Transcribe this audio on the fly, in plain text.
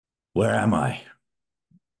Where am I?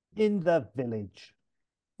 In the village.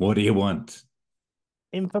 What do you want?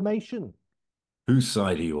 Information. Whose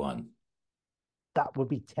side are you on? That would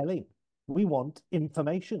be telling. We want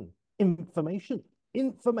information. Information.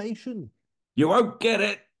 Information. You won't get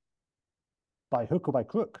it. By hook or by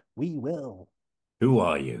crook, we will. Who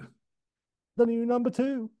are you? The new number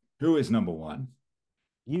two. Who is number one?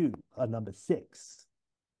 You are number six.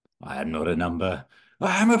 I am not a number.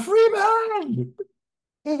 I am a free man.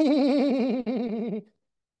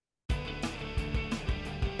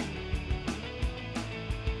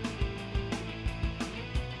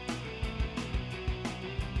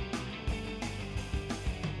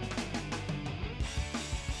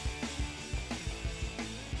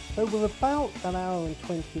 So we're about an hour and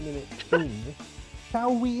 20 minutes in.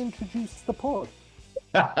 Shall we introduce the pod?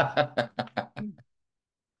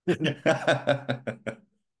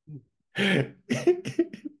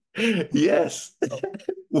 Yes.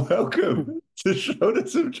 Welcome to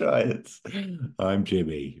Shoulders of Giants. I'm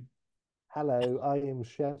Jimmy. Hello, I am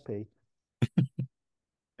Sheppy.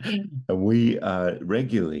 And we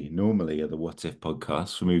regularly, normally, are the What If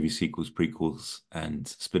podcast for movie sequels, prequels, and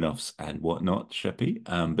spin-offs and whatnot, Sheppy.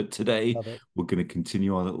 But today Love it. we're going to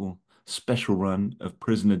continue our little special run of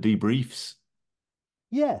prisoner debriefs.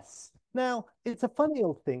 Yes. Now, it's a funny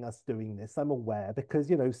old thing us doing this, I'm aware,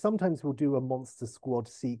 because, sometimes we'll do a Monster Squad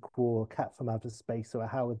sequel, or Cat from Outer Space, or a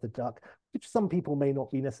Howard the Duck, which some people may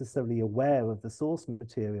not be necessarily aware of the source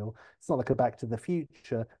material. It's not like a Back to the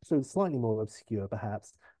Future, so it's slightly more obscure,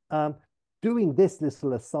 perhaps. Um, Doing this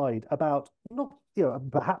little aside about not,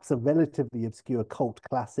 perhaps a relatively obscure cult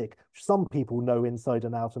classic, which some people know inside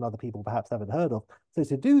and out, and other people perhaps haven't heard of. So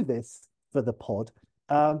to do this for the pod,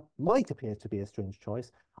 might appear to be a strange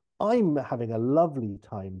choice. I'm having a lovely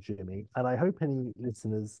time, Jimmy, and I hope any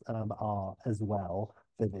listeners are as well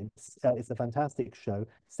for this. It's a fantastic show,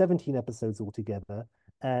 17 episodes altogether.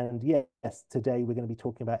 And yes, today we're going to be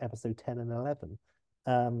talking about episode 10 and 11.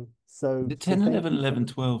 So The so 10, thank 11, you for 11,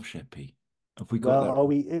 12, Sheppy. Have we got well, that are right?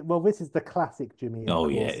 we well, this is the classic, Jimmy, of Oh,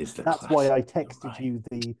 yeah, course. it's the That's why classic. I You're texted right. you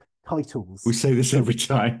the We titles say this every because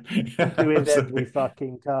time. we do it every Absolutely.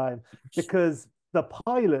 fucking time because the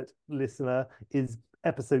pilot listener is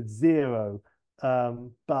episode zero.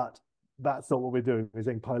 But that's not what we're doing. We're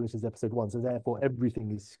saying pilot is episode one, so therefore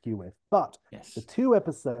everything is skew with. But the Yes. two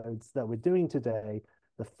episodes that we're doing today,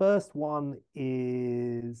 the first one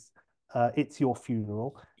is It's Your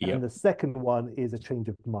Funeral, and the Yep. second one is A Change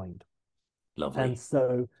of Mind. And Lovely.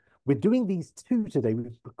 so we're doing these two today.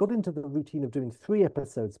 We've got into the routine of doing three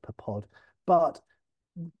episodes per pod, but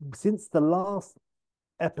since the last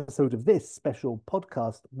episode of this special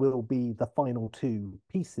podcast will be the final two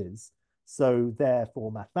pieces. So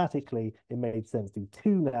therefore, mathematically, it made sense to do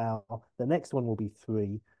two now. The next one will be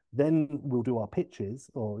three. Then we'll do our pitches,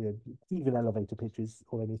 or even elevator pitches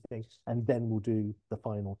or anything, and then we'll do the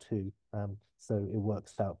final two. So it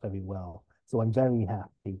works out very well. So I'm very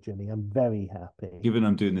happy, Jimmy. I'm very happy. Given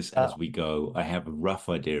I'm doing this Uh, as we go, I have a rough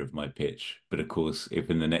idea of my pitch. But of course, if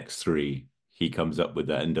in the next three he comes up with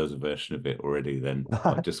that and does a version of it already, then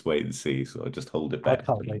I'll just wait and see. So I'll just hold it I back.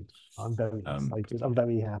 can't wait. I'm very Um, excited. I'm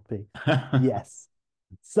very happy. yeah. Yes.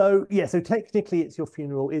 So yeah, so technically it's your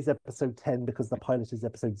funeral is episode 10 because the pilot is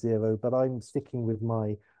episode zero, but I'm sticking with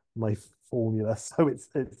my formula. So it's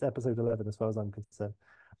episode 11 as far as I'm concerned.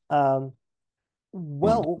 Um,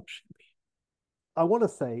 Wonderful. well, I want to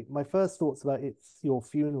say my first thoughts about It's Your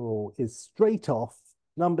Funeral is straight off.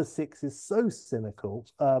 Number six is so cynical.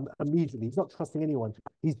 Immediately, he's not trusting anyone.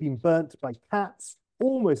 He's been burnt by cats,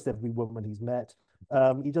 almost every woman he's met.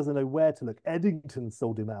 He doesn't know where to look. Eddington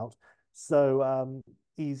sold him out. So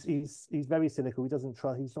he's very cynical. He doesn't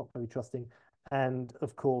trust, he's not very trusting. And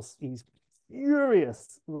of course, he's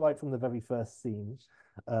furious right from the very first scene,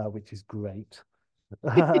 which is great.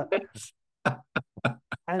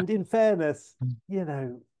 And in fairness,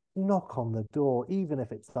 knock on the door, even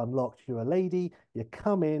if it's unlocked, you're a lady, you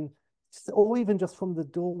come in, or even just from the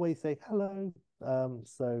doorway say hello.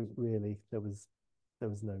 So really, there was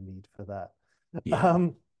no need for that. Yeah.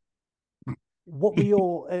 Um, what were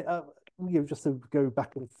your just to go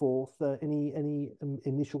back and forth? Any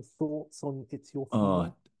initial thoughts on It's Your Oh,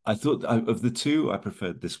 Funeral? I thought of the two, I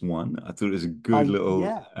preferred this one. I thought it was a good I little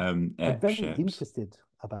Yeah, I'm ep, very Sheps. interested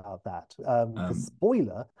about that. Because Um,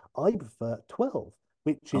 spoiler, I prefer 12,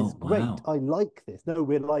 which is oh great. wow. I like this. No,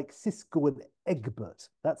 we're like Cisco and Egbert.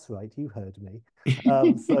 That's right, you heard me.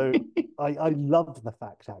 So I love the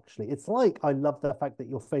fact actually. It's like I love the fact that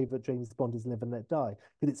your favorite James Bond is Live and Let Die.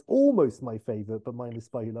 Because it's almost my favorite, but mine is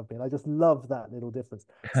Spy Who Loved Me. And I just love that little difference.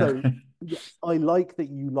 So yes, I like that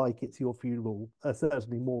you like It's Your Funeral,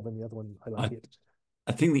 certainly more than the other one. I like I it.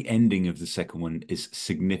 I think the ending of the second one is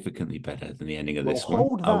significantly better than the ending of Well, this one.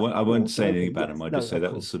 hold that I won't thought. say anything Okay, about him. yes, I'll no, just say of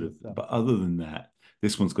that was course, sort yes, of, sir. but other than that,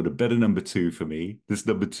 this one's got a better number two for me. This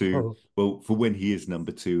number two, Oh, well, for when he is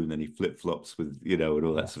number two and then he flip-flops with, and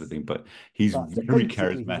all that sort of yes. thing. But he's But very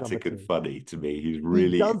basically, he's number charismatic and two. funny to me. He's He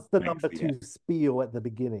really does the makes number the act. two spiel at the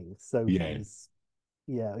beginning, so Yeah.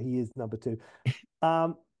 yeah, he is number two.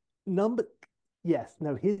 Um, number yes,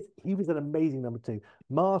 no, he was an amazing number two.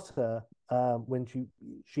 Marta, when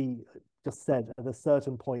she just said at a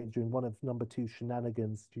certain point during one of number two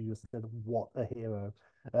shenanigans, she just said, "What a hero!"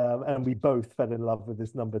 And we both fell in love with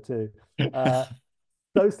this number two. Uh,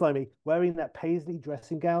 so slimy, wearing that paisley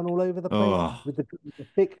dressing gown all over the place Oh, with the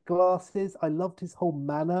thick glasses. I loved his whole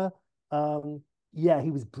manner. Yeah,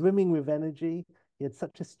 he was brimming with energy. He had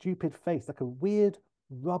such a stupid face, like a weird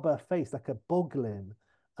rubber face, like a boglin.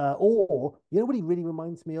 Or you know what he really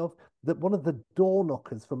reminds me of? That one of the door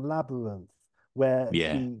knockers from Labyrinth, where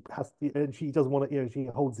yeah. and she doesn't want to, she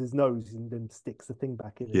holds his nose and then sticks the thing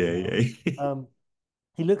back in his Yeah, mouth. yeah. Um,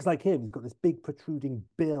 he looks like him. He's got this big protruding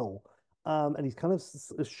bill, and he's kind of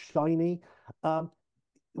shiny. Um,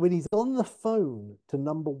 when he's on the phone to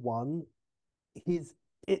number one, he's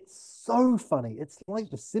it's so funny. It's like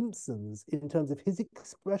The Simpsons in terms of his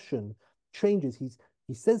expression changes.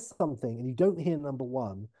 He says something, and you don't hear number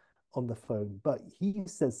one on the phone, but he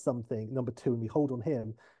says something number two, and we hold on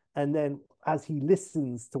him. And then as he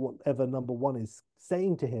listens to whatever number one is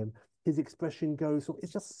saying to him, his expression goes.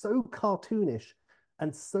 It's just so cartoonish,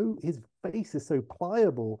 and so his face is so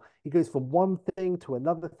pliable. He goes from one thing to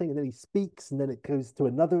another thing, and then he speaks, and then it goes to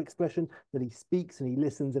another expression. Then he speaks, and he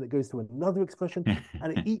listens, and it goes to another expression.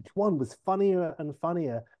 And each one was funnier and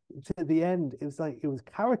funnier. To the end, it was like it was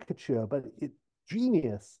caricature, but it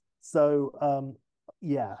genius. So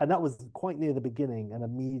yeah, and that was quite near the beginning, and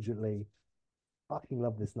immediately fucking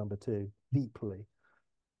love this number two deeply.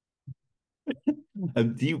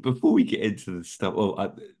 Do you before we get into the stuff?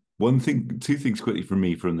 Well, one thing, two things quickly from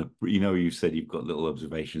me from the. You said you've got little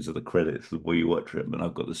observations of the credits before you watch it, and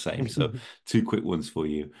I've got the same. So two quick ones for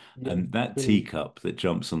you. Yes, That please. teacup that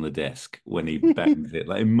jumps on the desk when he bangs it,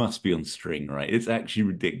 like it must be on string, right? It's actually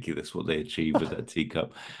ridiculous what they achieve with that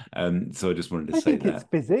teacup. So I just wanted to I say think it's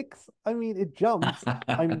that. physics. I mean, it jumps.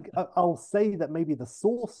 I'll say that maybe the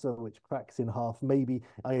saucer which cracks in half, maybe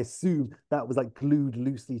I assume that was like glued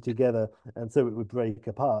loosely together and so it would break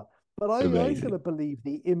apart. But I'm going Amazing. to believe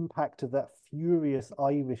the impact of that furious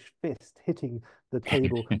Irish fist hitting the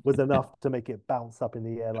table was enough to make it bounce up in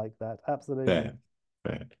the air like that. Absolutely. Fair,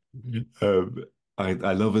 fair. Um,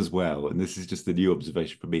 I love as well, and this is just a new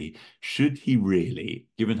observation for me. Should he really,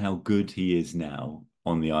 given how good he is now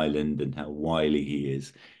on the island and how wily he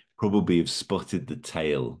is, probably have spotted the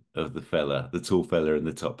tail of the tall fella in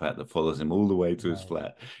the top hat that follows him all the way to his Right.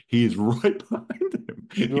 flat? He is right behind him.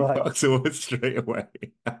 He Right. parks almost straight away.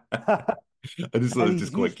 I just thought it And was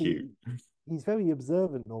just quite cute. he's very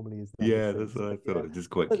observant normally, is number Yeah, that's six. what I But yeah, thought. Just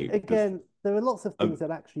quite but cute because again, there are lots of things um,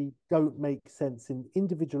 that actually don't make sense in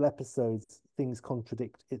individual episodes. Things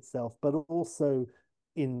contradict itself, but also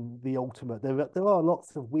in the ultimate, there are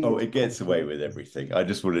lots of oh, weird it gets away with contradictions. everything. I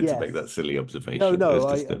just wanted to make that Yes, silly no, observation. It's no, just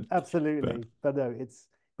I but absolutely, but no, it's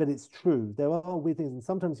true. There are weird things, and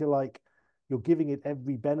sometimes you're giving it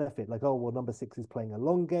every benefit, like, oh well, number six is playing a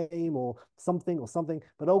long game or something,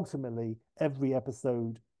 but ultimately every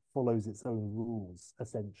episode follows its own rules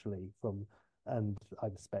essentially and I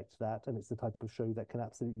respect that, and it's the type of show that can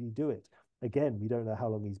absolutely do it. Again, we don't know how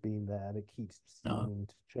long he's been there, and it keeps no, seeming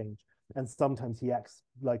to change. And sometimes he acts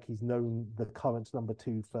like he's known the current number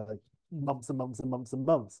two for months and months and months and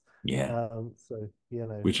months. yeah, So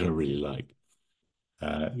which I really like.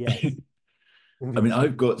 Uh, yes, I me mean,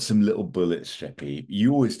 I've too. got some little bullets, Sheppy.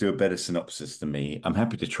 You always do a better synopsis than me. I'm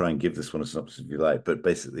happy to try and give this one a synopsis if you like, but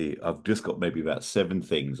basically, I've just got maybe about seven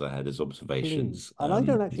things I had as Please. observations. And I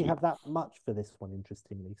don't actually have that much for this one,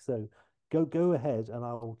 interestingly. So go ahead, and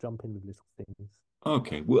I'll jump in with little things.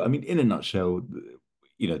 Okay, well, I mean, in a nutshell,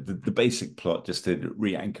 the basic plot, just to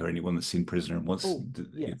re-anchor anyone that's seen Prisoner and wants, Oh,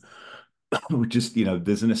 yes. just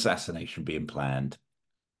there's an assassination being planned,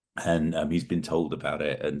 and he's been told about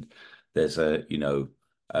it, and there's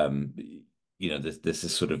um there's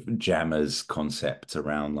this sort of jammers concept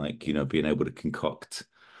around like being able to concoct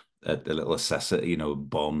a little assassin,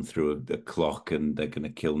 bomb through a clock, and they're going to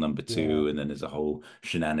kill number Yeah. two, and then there's a whole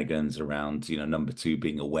shenanigans around number two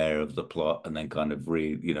being aware of the plot, and then kind of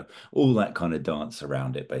all that kind of dance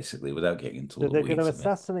around it basically without getting into all So the they're going to weeds of it.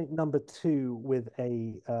 assassinate number two with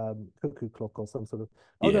a cuckoo clock or some sort of.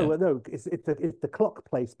 Oh no, Yeah, no, it's the clock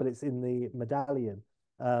place, but it's in the medallion.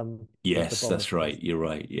 The Yes, bomber that's right. says. You're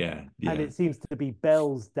right. Yeah, And yeah, it seems to be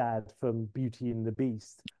Belle's dad from Beauty and the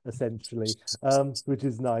Beast, essentially, which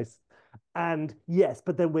is nice. And yes,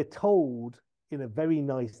 but then we're told in a very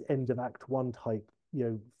nice end of Act One type,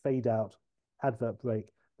 fade out advert break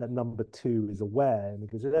that number two is aware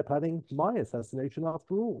because they're planning my assassination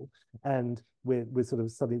after all. And we're sort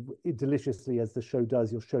of something deliciously as the show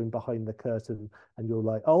does, you're shown behind the curtain and you're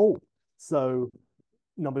like, oh, so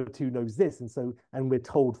number two knows this, and we're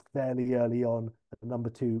told fairly early on that number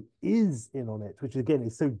two is in on it, which again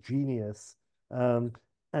is so genius. And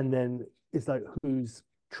then it's like who's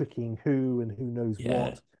tricking who and who knows yeah.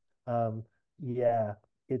 what. um yeah,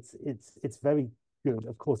 it's very good.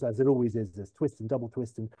 Of course, as it always is, there's twist and double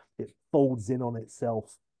twist and it folds in on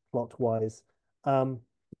itself plot wise.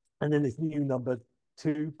 And then this new number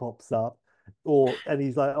two pops up, and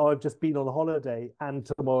he's like, "Oh, I've just been on holiday, and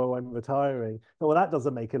tomorrow I'm retiring." Well, that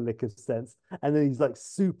doesn't make a lick of sense. And then he's like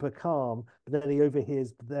super calm, but then he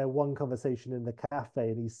overhears their one conversation in the cafe,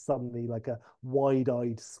 and he's suddenly like a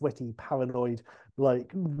wide-eyed, sweaty, paranoid,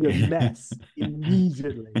 like mess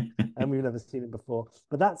immediately. And we've never seen him before,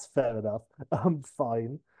 but that's fair enough.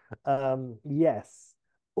 Fine. Yes.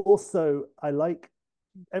 Also, I like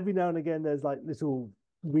every now and again there's like little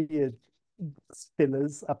weird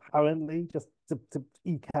fillers apparently just to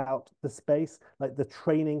eke out the space, like the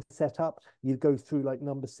training setup. You go through like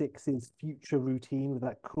number six's future routine with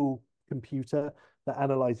that cool computer that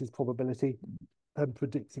analyzes probability and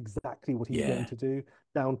predicts exactly what he's going Yeah. to do,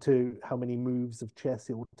 down to how many moves of chess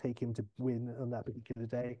it will take him to win on that particular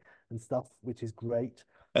day and stuff, which is great.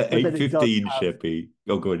 At But then it does 8:15, have, Sheppy.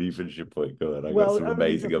 Oh, go on, you finish your point. Go on. I got well, some only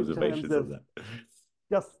amazing just in terms observations on of that.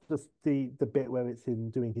 just the bit where it's him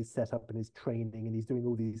doing his setup and his training and he's doing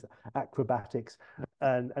all these acrobatics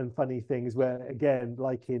and funny things where again,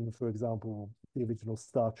 like in, for example, the original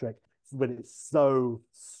Star Trek, when it's so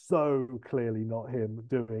clearly not him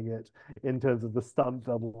doing it, in terms of the stunt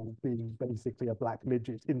double being basically a black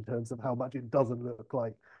midget, in terms of how much it doesn't look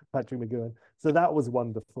like Patrick McGowan. So that was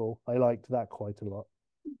wonderful. I liked that quite a lot.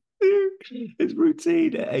 It's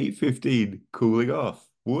routine at 8:15, cooling off.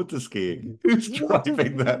 Water skiing. Who's Water driving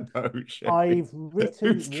skiing. that boat, Sheppy? I've written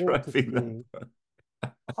Who's water driving that skiing. boat?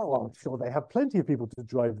 Oh, I'm sure they have plenty of people to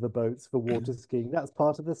drive the boats for water skiing. That's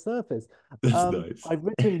part of the surface. That's nice. I've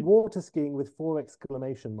written water skiing with four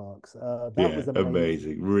exclamation marks. That Yeah, was amazing.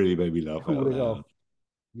 amazing. Really made me laugh out Cooling loud. off.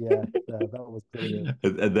 Yeah, that was brilliant.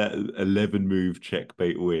 And that 11 move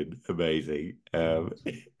checkmate win, amazing.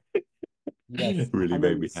 Yes. Really And made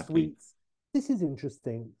then me happy. sweets. This is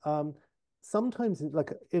interesting. Sometimes,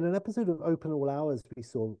 like in an episode of Open All Hours we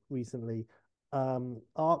saw recently,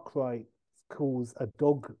 Arkwright calls a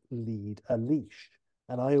dog lead a leash.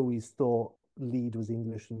 And I always thought lead was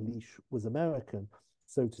English and leash was American.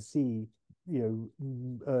 So to see,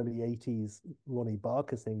 early 80s Ronnie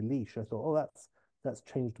Barker saying leash, I thought, oh, that's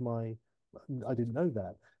changed my, I didn't know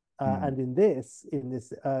that. Mm. And in this,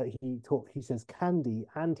 he says candy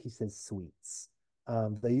and he says sweets.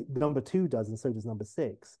 The number two does, and so does number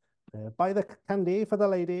six. Buy the candy for the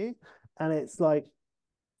lady, and it's like,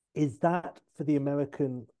 is that for the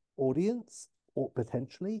American audience, or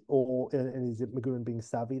potentially, or and is it McGowan being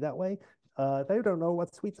savvy that way? They don't know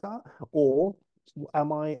what sweets are, or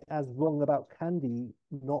am I as wrong about candy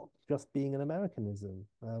not just being an Americanism?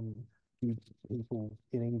 Do people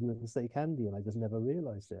in England say candy, and I just never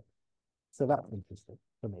realized it? So that's interesting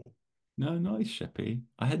for me. No, nice, Sheppy.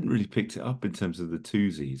 I hadn't really picked it up in terms of the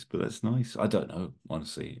twosies, but that's nice. I don't know,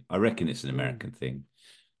 honestly. I reckon it's an Mm. American thing,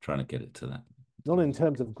 trying to get it to that. Not in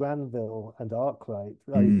terms of Granville and Arkwright.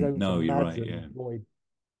 I don't No, you're right. imagine Yeah.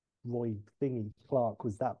 Roy Thingy Clark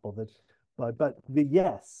was that bothered. But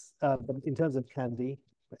yes, in terms of candy,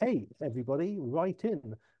 hey, everybody, write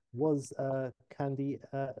in. Was candy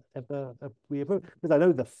ever a weird word? Because I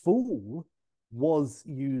know the fool was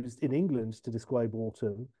used in England to describe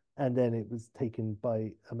autumn, and then it was taken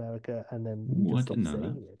by America, and then we Ooh, I just didn't stopped know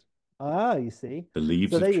that. saying it. Ah, you see. The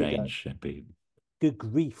leaves So have there you go. changed, Sheppy. Good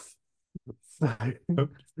grief. So,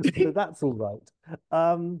 so that's all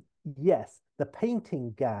right. Yes, the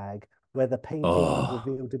painting gag where the painting was Oh,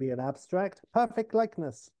 revealed to be an abstract, perfect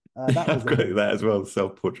likeness. That was I've got that as amazing. well.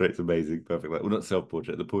 Self-portrait's amazing. Perfect. Well, not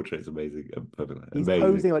self-portrait. The portrait's amazing. Perfect. He's Amazing.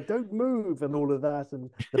 posing like "Don't move" and all of that, and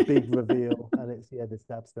the big reveal, and it's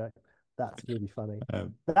this abstract. That's really funny.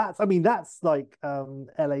 Um, I mean, that's like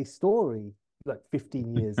LA Story, like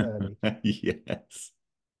 15 years early. yes.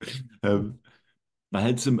 Um, I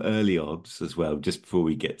had some early odds as well, just before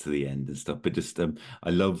we get to the end and stuff. But just I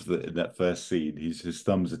love that in that first scene, his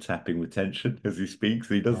thumbs are tapping with tension as he speaks.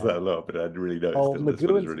 He does Yeah. that a lot, but I hadn't really noticed Oh, it. This one is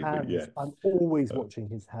McGowan's really funny. Yeah, hands. I'm always uh, watching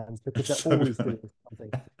his hands because they're so always doing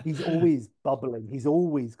something. He's always bubbling. He's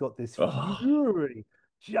always got this oh, fury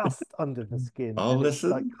just under the skin, I'll and it's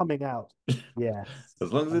like listen coming out. Yes.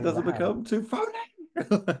 as long as I it mean, the doesn't hands. become too phony.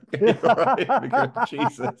 Okay, all right, we go,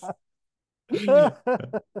 Jesus.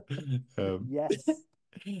 Um, Yes.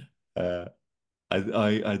 uh,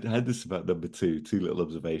 I had this about number two little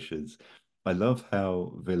observations. I love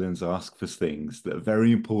how villains ask for things that are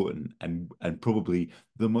very important and probably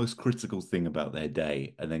the most critical thing about their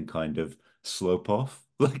day, and then kind of slope off,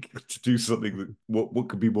 like to do something that what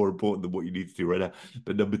could be more important than what you need to do right now.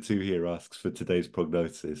 But number two here asks for today's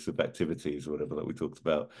prognosis of activities or whatever that we talked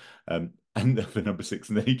about. And for number six,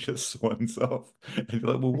 and then he just swans off. And you're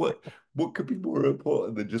like, well, what could be more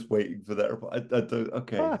important than just waiting for that report? I don't.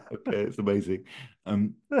 Okay, it's amazing.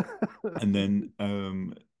 Um, and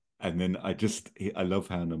then I love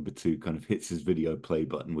how number two kind of hits his video play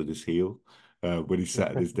button with his heel when he's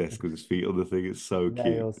sat at his desk with his feet on the thing. It's so cute.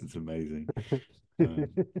 Nails. It's amazing. Um,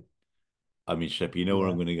 I mean, Shep, you know where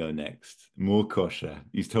I'm Yeah. going to go next. More kosher.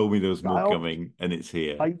 You told me there was more I'll, coming, and it's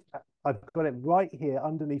here. I I've got it right here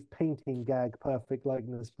underneath painting gag, perfect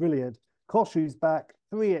likeness. Brilliant. Koshu's back.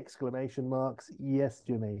 Three exclamation marks. Yes,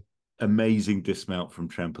 Jimmy. Amazing dismount from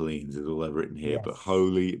trampolines is all I've written here, but Yes.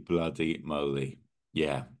 holy bloody moly.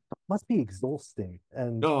 Yeah. Must be exhausting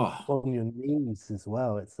and Oh, on your knees as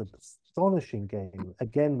well. It's an astonishing game.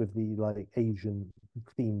 Again with the like Asian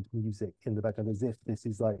themed music in the background, as if this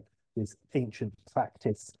is like this ancient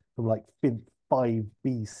practice from like 5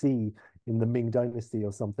 BC in the Ming Dynasty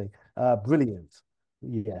or something. Brilliant.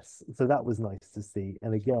 Yes. So that was nice to see.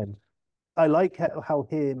 And again, I like how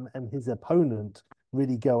him and his opponent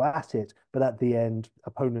really go at it, but at the end,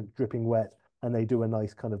 opponent dripping wet, and they do a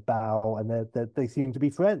nice kind of bow, and they seem to be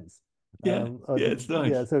friends. yeah. Yeah, it's Yeah,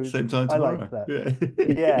 nice. so Same time I like tomorrow. that.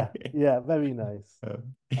 Yeah. Yeah, yeah, very nice.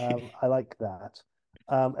 Um, I like that.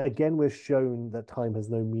 Again, we're shown that time has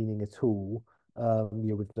no meaning at all.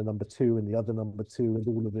 With the number two and the other number two and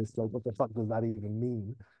all of this, like, what the fuck does that even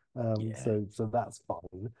mean? yeah. So that's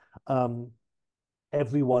fine. Um,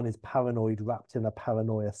 Everyone is paranoid wrapped in a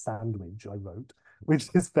paranoia sandwich, I wrote, which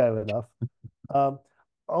is fair enough. Um,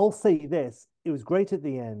 I'll say this, it was great at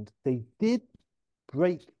the end. They did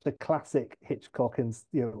break the classic Hitchcock and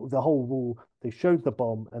the whole rule. They showed the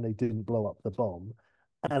bomb and they didn't blow up the bomb.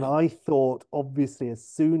 And Yeah. I thought, obviously, as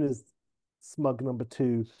soon as Smug number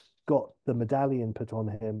two got the medallion put on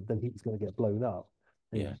him, then he was going to get blown up.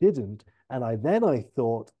 And he Yeah. didn't. And I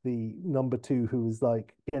thought the number two who was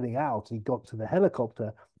like getting out, he got to the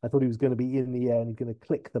helicopter. I thought he was going to be in the air and he's going to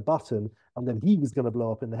click the button, and then he was going to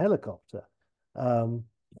blow up in the helicopter. Um,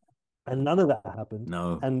 and none of that happened.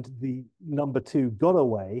 No. And the number two got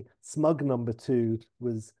away. Smug number two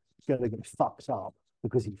was going to get fucked up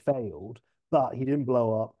because he failed, but he didn't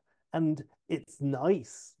blow up. And it's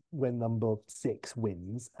nice when number six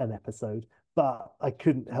wins an episode, but I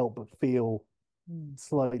couldn't help but feel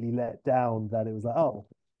slightly let down that it was like, oh,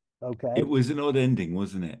 It okay. was an odd ending,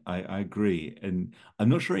 wasn't it? I agree. And I'm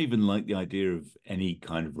not sure I even like the idea of any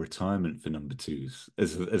kind of retirement for number twos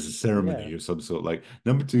as a Yeah. ceremony of some sort. Like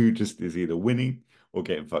number two just is either winning or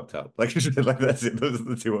getting fucked up. Like that's it. Those are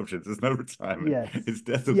the two options. There's no retirement. Yes. It's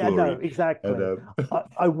death or Yeah, no, glory. And exactly.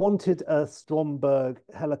 I wanted a Stromberg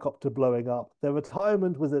helicopter blowing up. The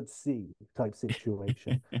retirement was at sea type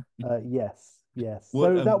situation. Yes, yes.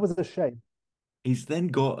 what So that was a shame. he's then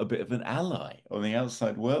got a bit of an ally on the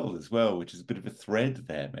outside world as well, which is a bit of a thread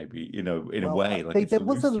there, maybe, in a Well, way, like it's there a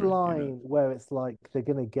was a loose thread. line where it's like they're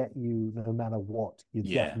gonna get you no matter what. You're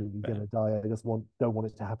Yeah. definitely Fair. gonna die. I just don't want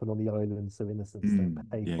it to happen on the island, so innocents don't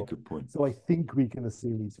pay Yeah, for it. good point. So I think we can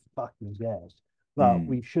assume he's fucking dead. But Mm,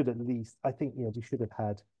 we should at least, I think, we should have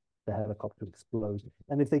had the helicopter explode.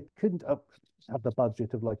 And if they couldn't have the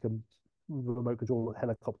budget of like a remote control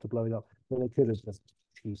helicopter blowing up, then they could have just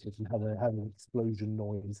cheated and had an explosion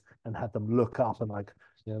noise and had them look up and like,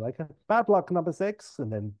 like bad luck number six,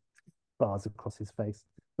 and then bars across his face.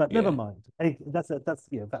 But never yeah. mind. That's a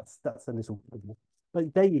little.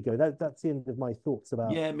 But there you go. That's the end of my thoughts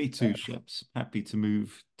about. Yeah, me too, Sheps. Happy to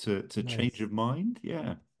move to change Nice. of mind.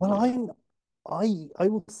 Yeah. Well, Yeah. I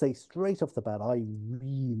will say straight off the bat, I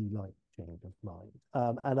really like Change of Mind.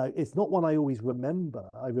 And it's not one I always remember.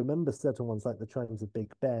 I remember certain ones like the Chimes of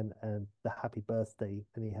Big Ben and the Happy Birthday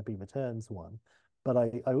and the Happy Returns one. But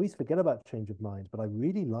I always forget about Change of Mind, but I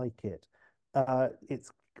really like it.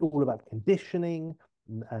 It's all about conditioning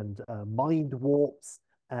and mind warps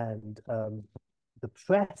and the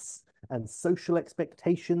press and social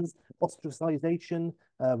expectations, ostracization,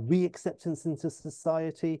 reacceptance into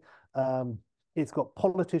society. It's got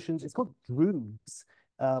politicians, it's got droogs.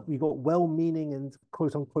 We've got well-meaning and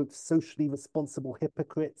quote unquote socially responsible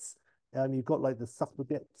hypocrites. You've got like the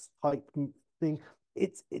suffragettes type thing.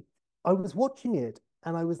 I was watching it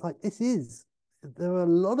and I was like, there are a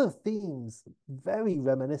lot of themes very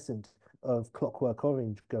reminiscent of Clockwork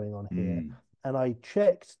Orange going on here. Mm. And I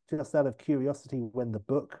checked just out of curiosity when the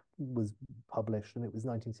book was published, and it was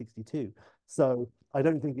 1962. So I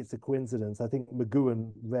don't think it's a coincidence. I think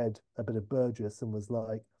McGowan read a bit of Burgess and was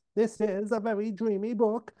like, this is a very dreamy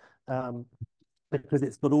book, because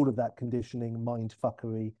it's got all of that conditioning, mind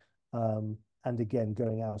fuckery, and again,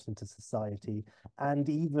 going out into society. And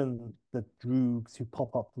even the droogs who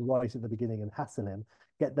pop up right at the beginning and hassle him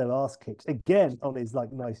get their ass kicked again on his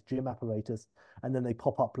like nice gym apparatus, and then they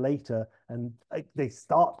pop up later and they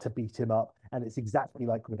start to beat him up, and it's exactly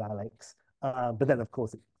like with Alex. But then of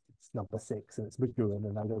course it's number 6 and it's McGowan,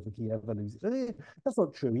 and I don't think he ever loses. That's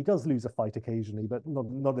not true. He does lose a fight occasionally, but not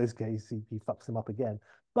in this case. He fucks him up again.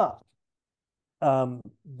 But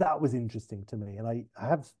that was interesting to me, and I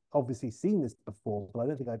have obviously seen this before, but I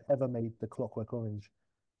don't think I've ever made the Clockwork Orange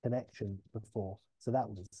connection before. So that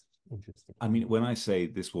was interesting. I mean, when I say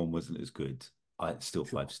this one wasn't as good, it's still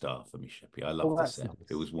Sure. 5-star for me, Sheppy. I Oh, love the that's set. nice.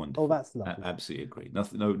 It was Oh, wonderful. that's lovely. Absolutely agree.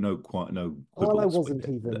 Nothing, no, quite no Well, I quibbles with wasn't it.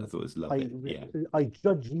 even. I thought it was lovely. Yeah. I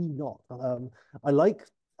judge ye not. I like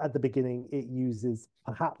at the beginning it uses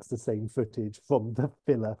perhaps the same footage from the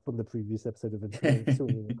filler from the previous episode of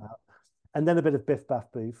swinging about, and then a bit of Biff Baff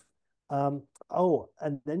Boof. Oh,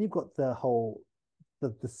 and then you've got the whole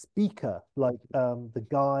the speaker, like the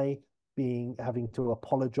guy having to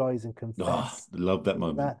apologize and confess. Love that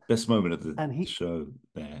moment. Best moment of the show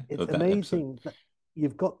there. It's amazing that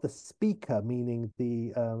you've got the speaker, meaning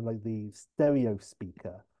the like the stereo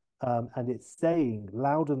speaker, and it's saying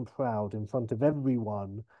loud and proud in front of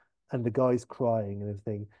everyone, and the guy's crying and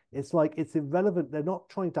everything. It's like it's irrelevant. They're not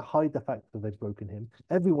trying to hide the fact that they've broken him.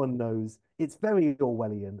 Everyone knows. It's very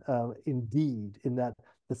Orwellian, indeed, in that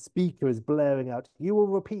the speaker is blaring out, "You will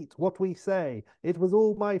repeat what we say. It was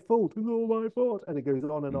all my fault. It was all my fault." And it goes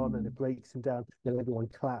on and on, and it breaks him down. Then everyone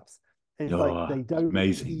claps. It's like they don't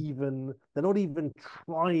amazing. they're not even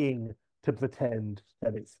trying to pretend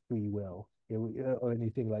that it's free will, or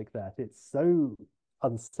anything like that. It's so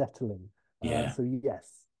unsettling. Yeah. So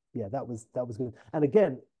yes, yeah, that was good. And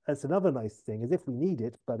again, that's another nice thing, is if we need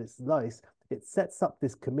it, but it's nice. It sets up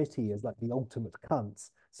this committee as like the ultimate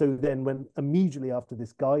cunts. So then when immediately after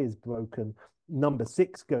this guy is broken, number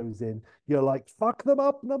 6 goes in, you're like, fuck them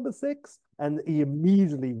up, number 6. And he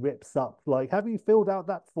immediately rips up, like, have you filled out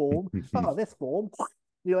that form? Oh, this form.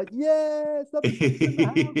 You're like, yes, number 6 in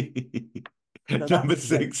the house. So number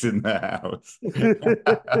 6 in the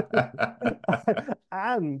house.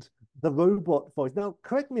 And the robot voice. Now,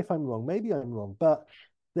 correct me if I'm wrong. Maybe I'm wrong, but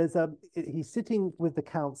he's sitting with the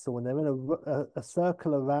council, and they're in a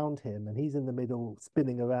circle around him, and he's in the middle,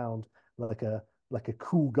 spinning around like a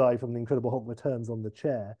cool guy from The Incredible Hulk Returns on the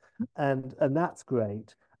chair, and that's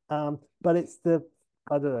great. But it's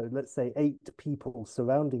I don't know, let's say 8 people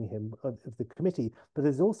surrounding him of the committee, but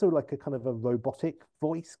there's also like a kind of a robotic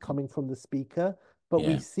voice coming from the speaker, but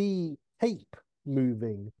we see tape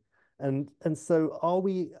moving. And so are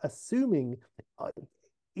we assuming,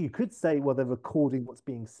 you could say, well, they're recording what's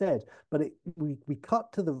being said, but we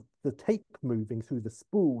cut to the tape moving through the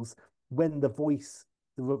spools when the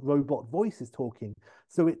robot voice is talking.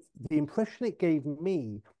 So the impression it gave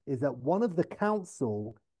me is that one of the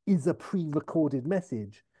council is a pre-recorded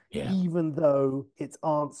message, even though it's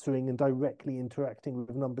answering and directly interacting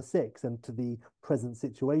with number 6 and to the present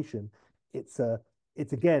situation. It's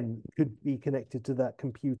again could be connected to that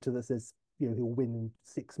computer that says, he'll win in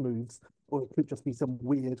 6 moves, or it could just be some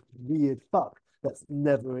weird fuck that's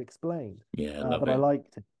never explained. But I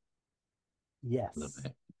liked it. Yes. Love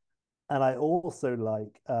it. And I also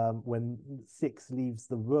like when 6 leaves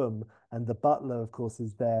the room and the butler, of course,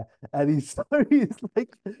 is there, and he's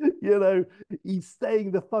like, he's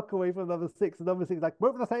staying the fuck away from number 6, and number 6 is like,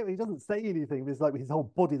 move the table. He doesn't say anything, but it's like his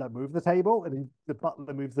whole body like, move the table, and the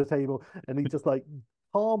butler moves the table, and he just like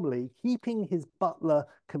calmly keeping his butler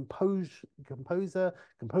composure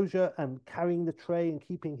and carrying the tray and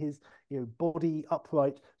keeping his body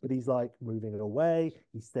upright, but he's like moving it away.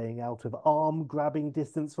 He's staying out of arm grabbing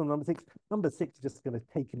distance from number 6. Number 6 is just going to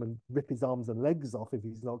take him and rip his arms and legs off if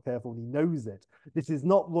he's not careful, and he knows it. This is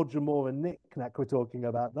not Roger Moore and Nick Knack we're talking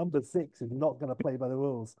about. Number 6 is not going to play by the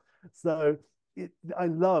rules. So I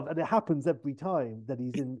love, and it happens every time that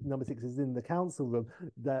he's in number six is in the council room.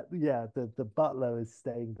 That yeah, the butler is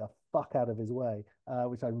staying the fuck out of his way,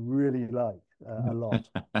 which I really like a lot.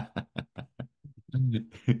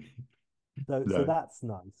 So No. that's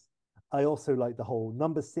nice. I also like the whole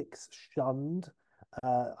number six shunned.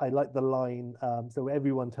 I like the line, so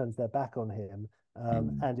everyone turns their back on him,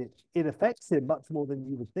 Mm. and it affects him much more than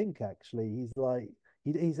you would think. Actually,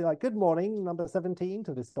 he's like, "Good morning, number 17"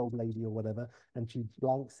 to this old lady or whatever, and she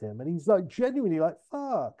blanks him, and he's like genuinely like,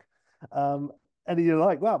 "Fuck," um, and you're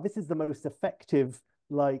like, "Wow, this is the most effective."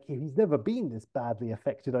 Like he's never been this badly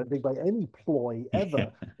affected, I don't think, by any ploy Yeah.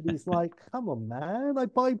 ever. And he's like, "Come on, man! I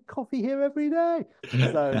buy coffee here every day."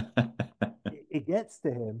 So it gets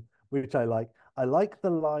to him, which I like. I like the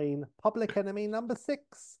line "Public Enemy number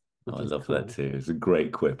six," Oh, which I is love that cool. too. It's a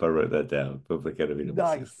great quip. I wrote that down. Public Enemy number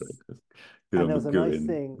six. Great. Nice. Good And on there was a nice McGowan.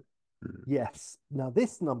 thing. Yes. Now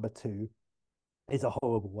this number two is a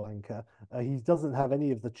horrible wanker. He doesn't have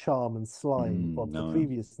any of the charm and slime of the No.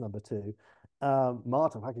 previous number two.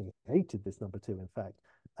 Martin fucking hated this number two, in fact.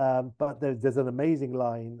 But there's an amazing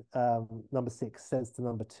line. Number six says to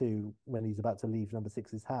number two when he's about to leave number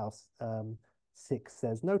six's house. Six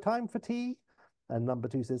says, "No time for tea," and number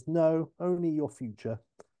two says, "No, only your future,"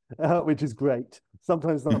 which is great.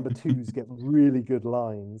 Sometimes number twos get really good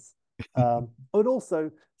lines. And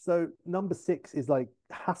also, so number six is like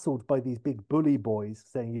hassled by these big bully boys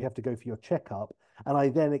saying you have to go for your checkup. And I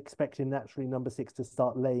then expect him naturally number six to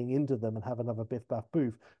start laying into them and have another biff baff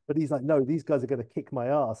boof. But he's like, no, these guys are going to kick my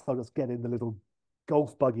ass. I'll just get in the little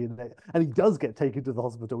golf buggy in there. And he does get taken to the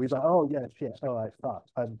hospital. He's like, oh yeah, shit. All right, fuck.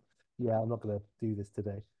 I'm not going to do this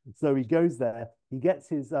today. So he goes there. He goes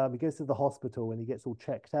to the hospital and he gets all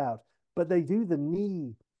checked out. But they do the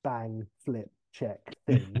knee bang flip check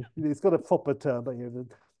thing. It's got a proper term, but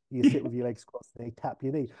you sit with your legs crossed and they tap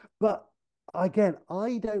your knee. But again,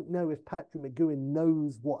 I don't know if Patrick McGowan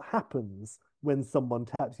knows what happens when someone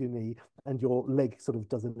taps your knee and your leg sort of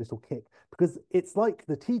does a little kick because it's like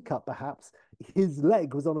the teacup, perhaps his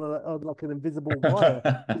leg was on like an invisible wire.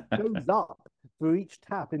 It goes up for each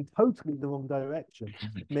tap in totally the wrong direction.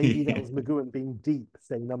 Maybe that was McGowan being deep,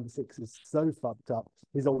 saying number six is so fucked up,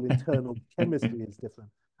 his whole internal chemistry is different.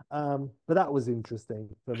 But that was interesting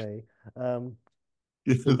for me.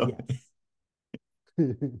 So yes,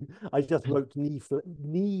 I just wrote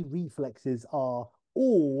knee reflexes are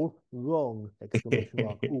all wrong! Exclamation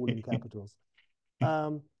mark, all in capitals.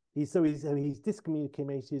 Um, he's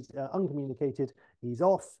discommunicated, uncommunicated. He's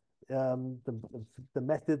off. The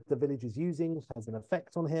method the village is using has an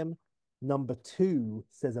effect on him. Number two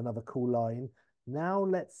says another cool line. Now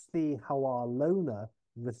let's see how our loner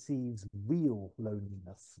receives real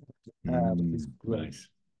loneliness, which is great. Nice.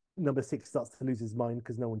 Number six starts to lose his mind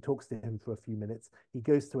because no one talks to him for a few minutes. He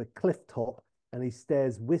goes to a cliff top and he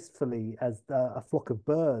stares wistfully as a flock of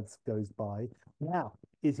birds goes by. Now,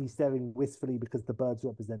 is he staring wistfully because the birds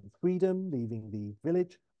represent freedom, leaving the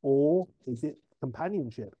village, or is it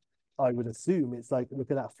companionship? I would assume it's like,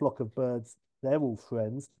 look at that flock of birds. They're all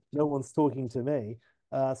friends. No one's talking to me.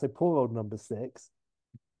 So poor old number six.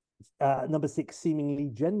 Number six, seemingly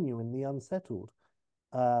genuinely unsettled.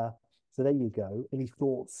 Uh, so there you go. Any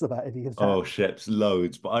thoughts about any of that? Oh, Sheps,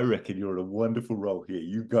 loads, but I reckon you're on a wonderful roll here.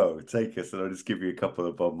 You go, take us, and I'll just give you a couple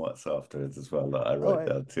of bomb whats afterwards as well that I All wrote right.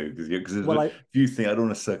 down too. Because there's Well, a few things I don't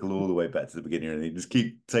want to circle all the way back to the beginning or anything. Just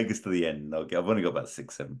take us to the end. And I've only got about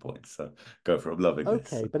 6, 7 points, so go for it. I'm loving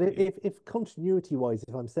this. okay, So, but yeah. if continuity wise,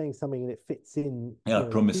 if I'm saying something and it fits in, Yeah, I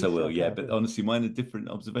promise I please will. shout Yeah, out. but honestly, mine are different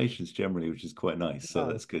observations generally, which is quite nice. So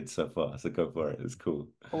that's Nice. good so far. So go for it. It's cool.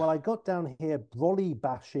 Well, I got down here brolly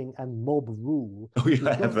bashing and mob rule. Oh, So yeah, I he's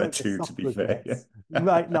have got that like the too, to be fair. Yeah. suffragettes,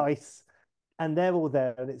 right? Nice, and they're all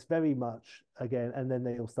there, and it's very much again. And then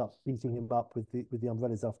they all start beating him up with the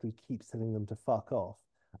umbrellas after he keeps telling them to fuck off.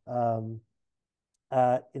 Um,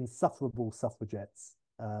 insufferable suffragettes,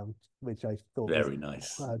 which I thought was Very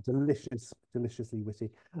nice. deliciously witty.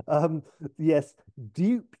 Um, yes,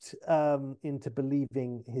 duped into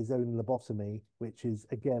believing his own lobotomy, which is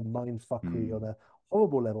again mind fuckery on Mm. a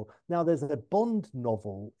horrible level. Now, there's a Bond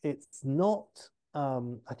novel. It's not.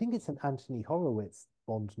 I think it's an Anthony Horowitz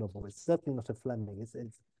Bond novel. It's certainly not a Fleming. It's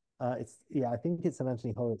yeah. I think it's an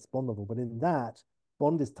Anthony Horowitz Bond novel. But in that,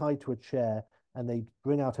 Bond is tied to a chair and they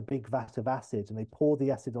bring out a big vat of acid and they pour the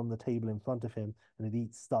acid on the table in front of him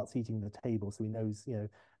and starts eating the table so he knows,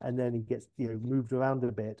 and then he gets, moved around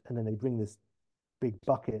a bit and then they bring this big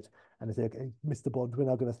bucket and they say, okay, Mr. Bond, we're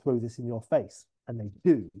now going to throw this in your face. And they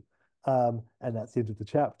do. And that's the end of the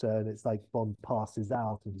chapter. And it's like Bond passes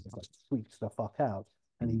out and he just like freaks the fuck out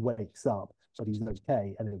and he wakes up. but he's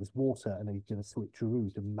okay. And it was water, and he did a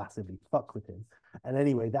switcheroo to massively fuck with him. And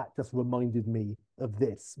anyway, that just reminded me of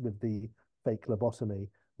this with the fake lobotomy,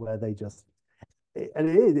 where they just and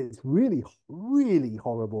it's really, really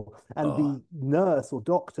horrible. And Oh, the nurse or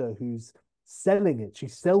doctor who's selling it, she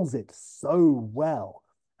sells it so well.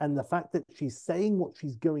 And the fact that she's saying what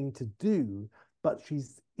she's going to do, but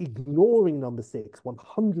she's ignoring number six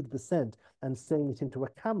 100% and saying it into a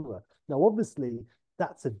camera. Now, obviously,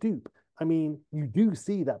 that's a dupe. I mean, you do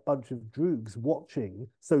see that bunch of droogs watching,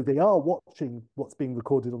 so they are watching what's being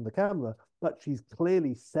recorded on the camera, but she's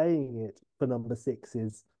clearly saying it for number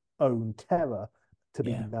six's own terror to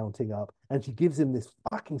be yeah. mounting up. And she gives him this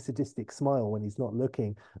fucking sadistic smile when he's not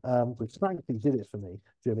looking, which frankly did it for me,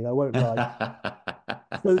 Jimmy. I won't lie.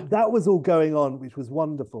 So that was all going on, which was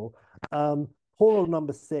wonderful. Horror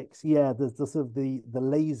number six, yeah, there's the sort of the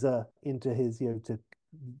laser into his, to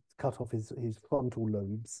cut off his frontal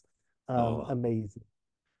lobes. Oh, Amazing.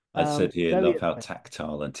 I said here, Very love how effective.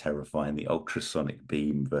 tactile and terrifying the ultrasonic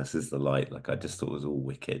beam versus the light. Like I Yeah. just thought it was all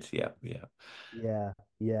wicked. Yeah, yeah, Yeah,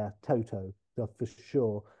 yeah, Toto, for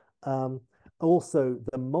sure. Um, Also,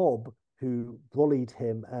 the mob who bullied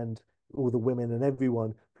him and all the women and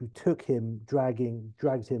everyone who took him, dragged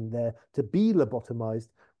him there to be lobotomized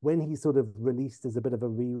when he sort of released as a bit of a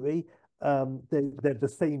Riri. They're the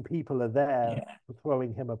same people are there yeah.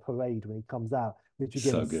 throwing him a parade when he comes out, which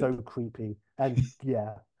again So is so good. creepy. And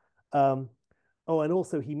yeah. Um, oh, and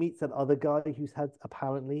also he meets that other guy who's had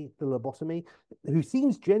apparently the lobotomy who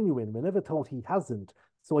seems genuine. We're never told he hasn't.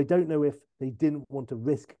 So I don't know if they didn't want to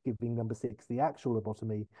risk giving number six the actual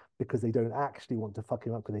lobotomy because they don't actually want to fuck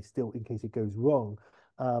him up because they still, in case it goes wrong.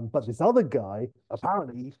 But this other guy,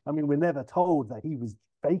 apparently, I mean, we're never told that he was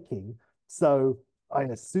faking. So I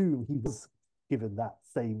assume he was given that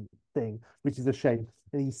same thing, which is a shame.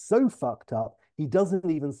 And he's so fucked up, he doesn't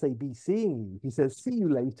even say be seeing you. He says, see you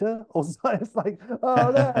later. Or so it's like,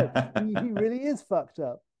 oh no, he really is fucked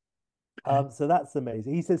up. So that's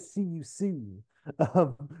amazing. He says, "See you soon."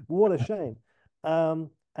 What a shame.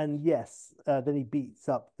 And yes, then he beats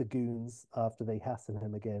up the goons after they hassle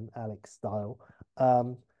him again, Alex style.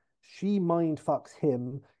 Um, she mind fucks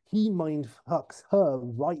him. He mind fucks her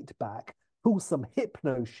right back. Pulls some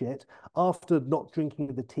hypno shit after not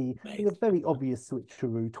drinking the tea. I think a very obvious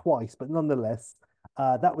switcheroo twice, but nonetheless,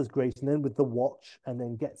 that was great. And then with the watch, and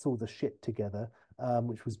then gets all the shit together,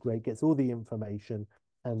 which was great. Gets all the information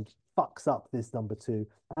and fucks up this number two.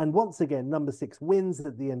 And once again, number six wins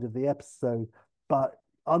at the end of the episode, but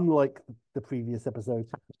unlike the previous episode,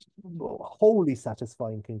 wholly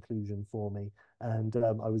satisfying conclusion for me. And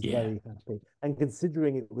I was Yeah, very happy. And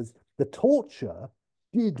considering it was the torture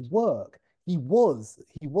did work. He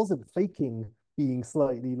wasn't faking being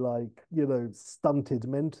slightly like, stunted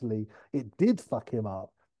mentally. It did fuck him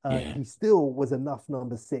up. yeah. He still was enough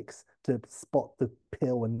number six to spot the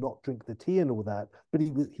pill and not drink the tea and all that. But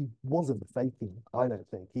he wasn't faking. I don't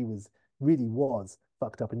think really was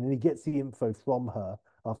fucked up. And then he gets the info from her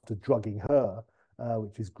after drugging her,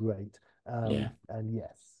 which is great. Yeah, And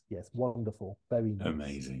yes, wonderful, very nice.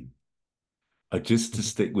 amazing. Just to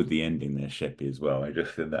stick with the ending there, Sheppy, as well. I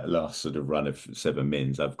just in that last sort of run of seven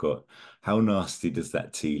mins, I've got how nasty does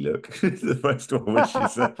that tea look? The first one, which she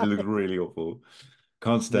said looks really awful.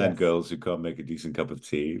 Can't stand Yes, girls who can't make a decent cup of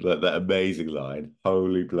tea. Like that amazing line.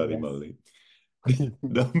 Holy bloody yes. moly.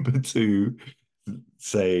 Number two,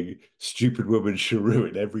 saying stupid woman should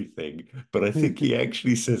ruin everything. But I think he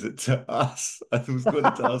actually says it to us. I was going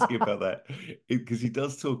to ask you about that because he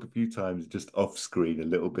does talk a few times just off screen, a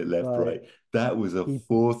little bit left, Right. right. That was a He,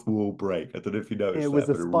 fourth wall break. I don't know if you it noticed was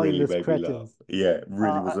that, a but it really spineless made me laugh. cretins. Yeah, it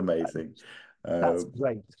really was Uh, amazing. that's Um,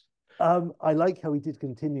 great. I like how he did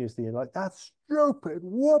continuously and like that stupid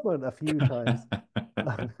woman a few times.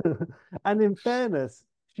 And in fairness,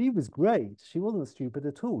 she was great. She wasn't stupid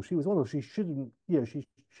at all. She was one of she shouldn't, she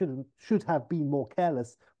should have been more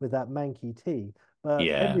careless with that manky tea. But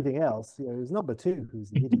yeah. everything else, it was number two who's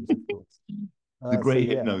the idiot, of course. The So great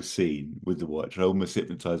yeah, hypno scene with the watch. I almost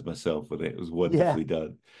hypnotized myself with it. It was yeah, wonderfully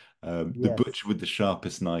done. The yes, butcher with the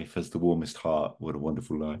sharpest knife has the warmest heart. What a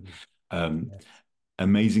wonderful line. Um, yes,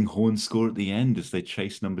 Amazing horn score at the end as they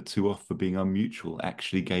chase number two off for being unmutual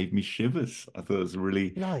actually gave me shivers. I thought it was a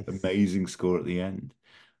really nice. amazing score at the end.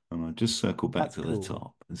 And I'll just circle back That's to the cool.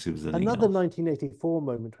 top and see if there's anything Another else. 1984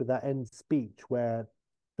 moment with that end speech where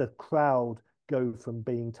the crowd go from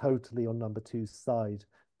being totally on number two's side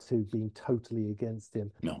to being totally against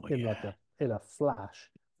him Oh in like yeah. a flash,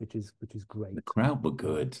 which is The great. crowd were Uh,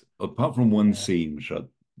 good. Apart from one yeah. scene, which I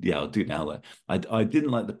yeah, I'll do now. Like, I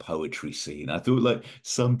didn't like the poetry scene. I thought like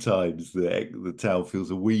sometimes the town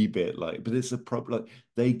feels a wee bit like, but it's a problem. Like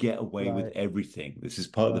they get away with Right, everything. This is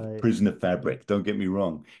part of the right. prisoner fabric. Don't get me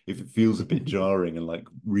wrong. If it feels a bit jarring and like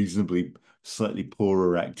reasonably slightly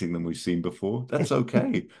poorer acting than we've seen before, that's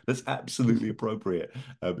okay. That's absolutely appropriate.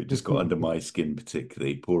 It just got under my skin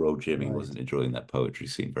particularly. Poor old Jimmy Right, wasn't enjoying that poetry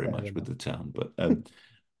scene very fair much with enough. the town, but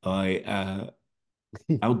I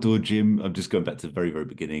outdoor gym. I'm just going back to the very, very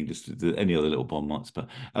beginning, just any other little bomb marks, but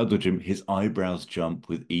outdoor gym, his eyebrows jump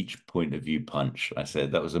with each point of view punch. I said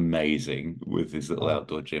that was amazing with his little Oh,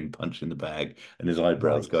 outdoor gym punch in the bag and his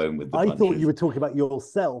eyebrows right. going with the I thought you punches. were talking about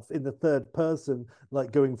yourself in the third person,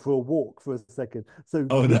 like going for a walk for a second. So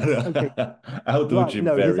Oh no, yes, okay, no. Outdoor right. gym,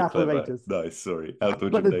 No, his very clever. apparatus, Nice, sorry.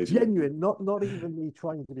 Outdoor but a gymnasium. genuine, not even me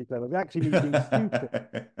trying to be clever, actually me being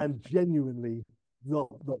stupid and genuinely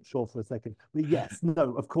not sure for a second. But yes,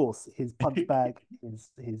 no, of course, his punch bag,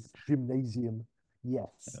 his gymnasium.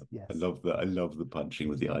 Yes, I yes, love that. I love the punching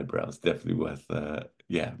with the eyebrows. Definitely worth,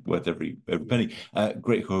 yeah, worth every yeah. penny.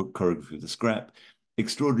 Great choreography of the scrap.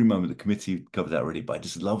 Extraordinary moment. The committee covered that already, but I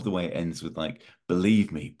just love the way it ends with like,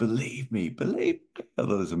 believe me, believe me, believe me. I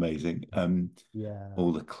thought it was amazing. Yeah.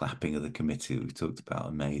 All the clapping of the committee we talked about,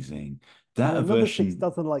 amazing. You know, That number six version,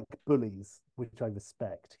 doesn't like bullies, which I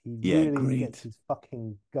respect. He yeah, really agreed. gets his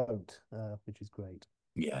fucking goat, which is great.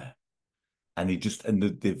 Yeah. And he just and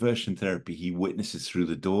the version therapy he witnesses through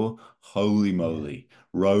the door, holy Yeah. moly,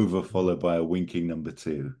 Rover Yeah. followed by a winking number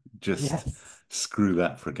two. Just Yes. screw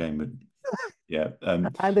that for a game of yeah.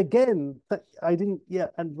 And again, I didn't, yeah,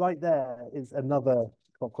 and right there is another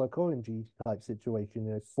Clockwork Orangey type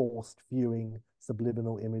situation, forced viewing,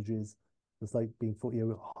 subliminal images. It's like being,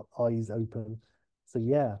 eyes open. So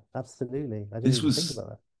yeah, absolutely. I didn't This even think was about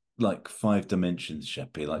that. like five dimensions,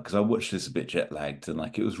 Sheppy. Like, because I watched this a bit jet lagged and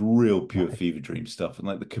like it was real pure Right. fever dream stuff. And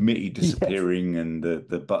like the committee Yes. disappearing and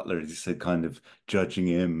the butler, as you said, kind of judging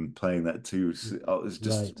him, playing that too. It was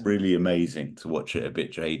just Right. really amazing to watch it a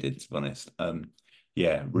bit jaded, to be honest.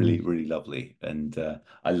 Yeah, Mm. really, really lovely. And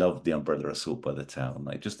I loved the umbrella assault by the town,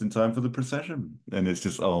 like just in time for the procession. And it's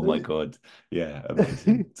just, oh my God. Yeah,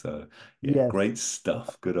 amazing. So yeah, Yes. great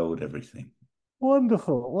stuff. Good old everything.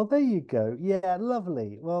 Wonderful. Well, there you go. Yeah,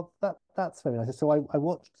 lovely. Well, that's very nice. So I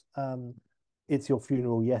watched It's Your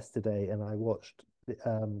Funeral yesterday, and I watched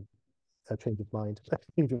A Change of Mind. A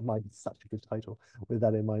Change of Mind is such a good title with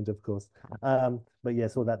that in mind, of course. But yeah,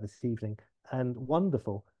 saw that this evening and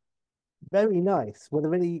wonderful. Very nice. Were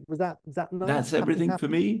there any was that That's nice? Happy, everything for happy?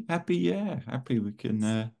 me. Happy, yeah, happy. We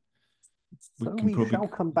So can we probably shall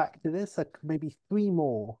come back to this. Maybe three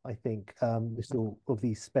more, I think, little of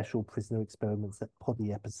these special prisoner experiments at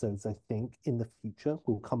poddy episodes, I think, in the future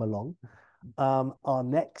will come along. Our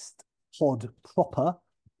next pod proper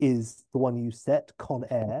is the one you set, Con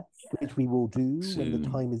Air, which we will do when the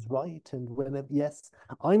soon. time is right and whenever. Yes,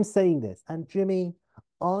 I'm saying this, and Jimmy,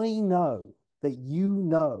 I know that you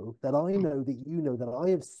know that I know that you know that I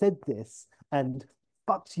have said this and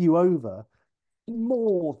fucked you over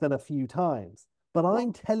more than a few times. But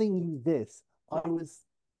I'm telling you this, I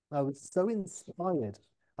was so inspired.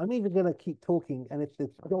 I'm even gonna keep talking, and if the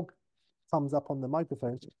dog comes up on the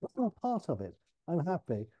microphone, that's not part of it. I'm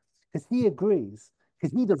happy because he agrees,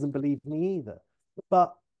 because he doesn't believe me either.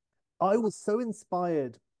 But I was so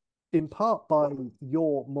inspired in part by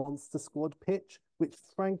your Monster Squad pitch, which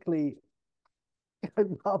frankly I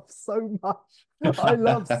love so much. I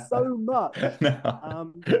love so much. No.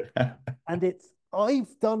 Um, and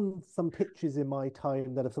I've done some pitches in my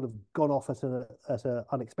time that have sort of gone off at an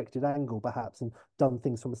unexpected angle, perhaps, and done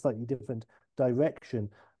things from a slightly different direction.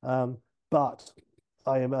 But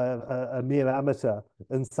I am a mere amateur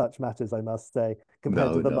in such matters, I must say, compared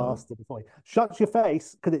to No, the no. master before me. Shut your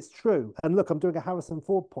face, because it's true. And look, I'm doing a Harrison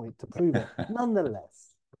Ford point to prove it.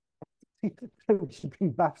 Nonetheless, we should be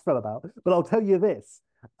bashful about. But I'll tell you this: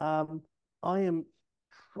 um, I am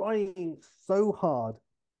trying so hard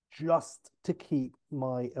just to keep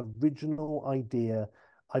my original idea.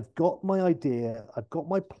 I've got my idea. I've got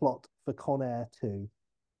my plot for Con Air 2.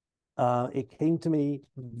 It came to me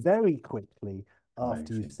very quickly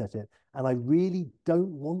after you Amazing. set it, and I really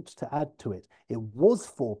don't want to add to it. It was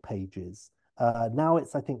 4 pages. Now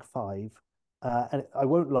it's, I think, five. And I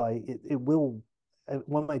won't lie, it will,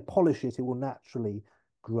 when I polish it, it will naturally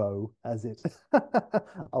grow as it.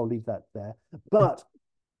 I'll leave that there. But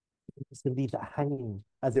just to leave that hanging,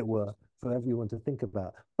 as it were, for everyone to think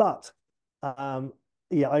about. But um,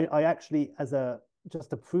 yeah, I actually, as a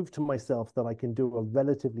just to prove to myself that I can do a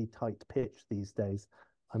relatively tight pitch these days,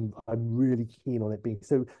 I'm really keen on it being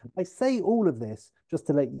so. I say all of this just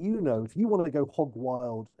to let you know if you want to go hog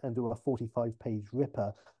wild and do a 45-page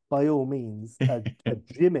ripper, by all means, a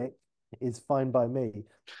gimmick is fine by me.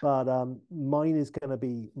 But mine is going to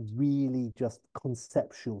be really just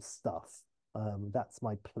conceptual stuff. That's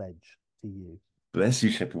my pledge to you. Bless you,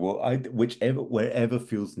 Shepherd. Well, wherever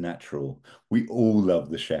feels natural. We all love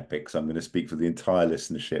the Shepics. I'm going to speak for the entire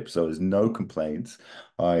listenership, so there's no complaints.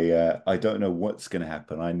 I don't know what's going to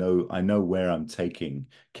happen. I know where I'm taking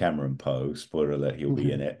Cameron Poe. Spoiler alert, he'll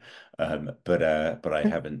be in it. But I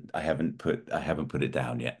haven't put it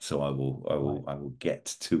down yet. So I will I Right. will I will get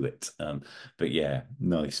to it. But yeah,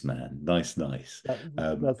 nice man, nice, nice. That,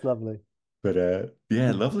 Um, that's lovely. but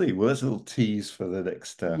yeah, lovely. Well, that's a little tease for the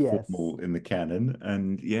next Yes. formal in the canon.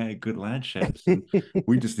 And yeah, good lad, Sheps. And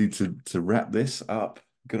we just need to wrap this up.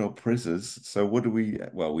 Good old Prizzers. So what do we?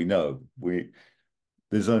 Well, we know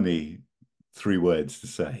there's only three words to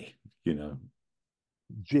say. You know.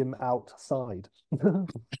 Jim outside.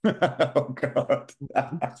 Oh God.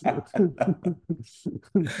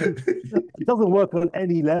 It doesn't work on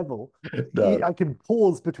any level. No. I can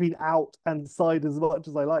pause between out and side as much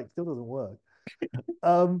as I like. Still doesn't work.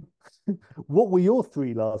 Um, what were your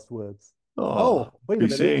three last words? Oh, Oh, wait a be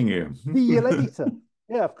minute. seeing you. See you later.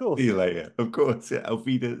 Yeah, of See course. you later. Of course, yeah. Auf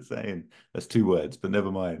Wiedersehen. That's two words, but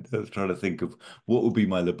never mind. I was trying to think of what would be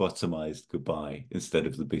my lobotomized goodbye instead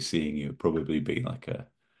of the be seeing you. Probably be like a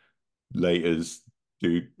laters,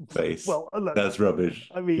 dude face. Well, look, That's rubbish.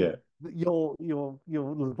 I mean, Yeah. your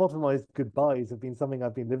lobotomized goodbyes have been something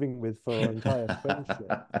I've been living with for our entire friendship.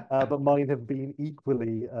 But mine have been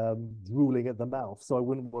equally drooling at the mouth, so I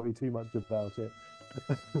wouldn't worry too much about it.